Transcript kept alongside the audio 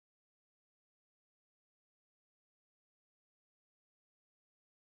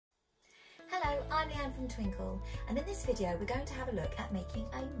I'm Leanne from Twinkl, and in this video we're going to have a look at making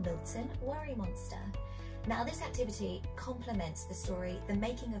a Milton worry monster. Now this activity complements the story The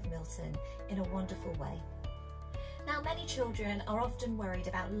Making of Milton in a wonderful way. Now many children are often worried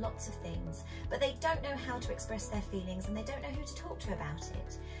about lots of things, but they don't know how to express their feelings and they don't know who to talk to about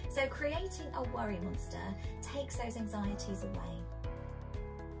it. So creating a worry monster takes those anxieties away.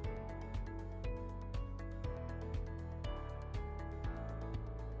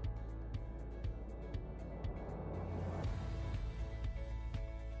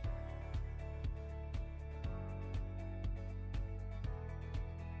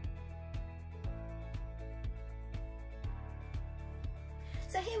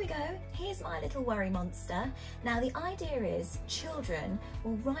 So here we go, here's my little worry monster. Now the idea is children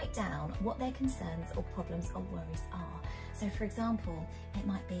will write down what their concerns or problems or worries are. So for example, it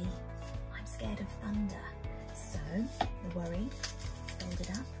might be, I'm scared of thunder. So the worry is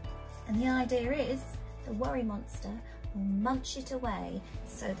folded up. And the idea is the worry monster will munch it away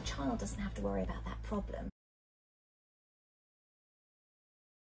so the child doesn't have to worry about that problem.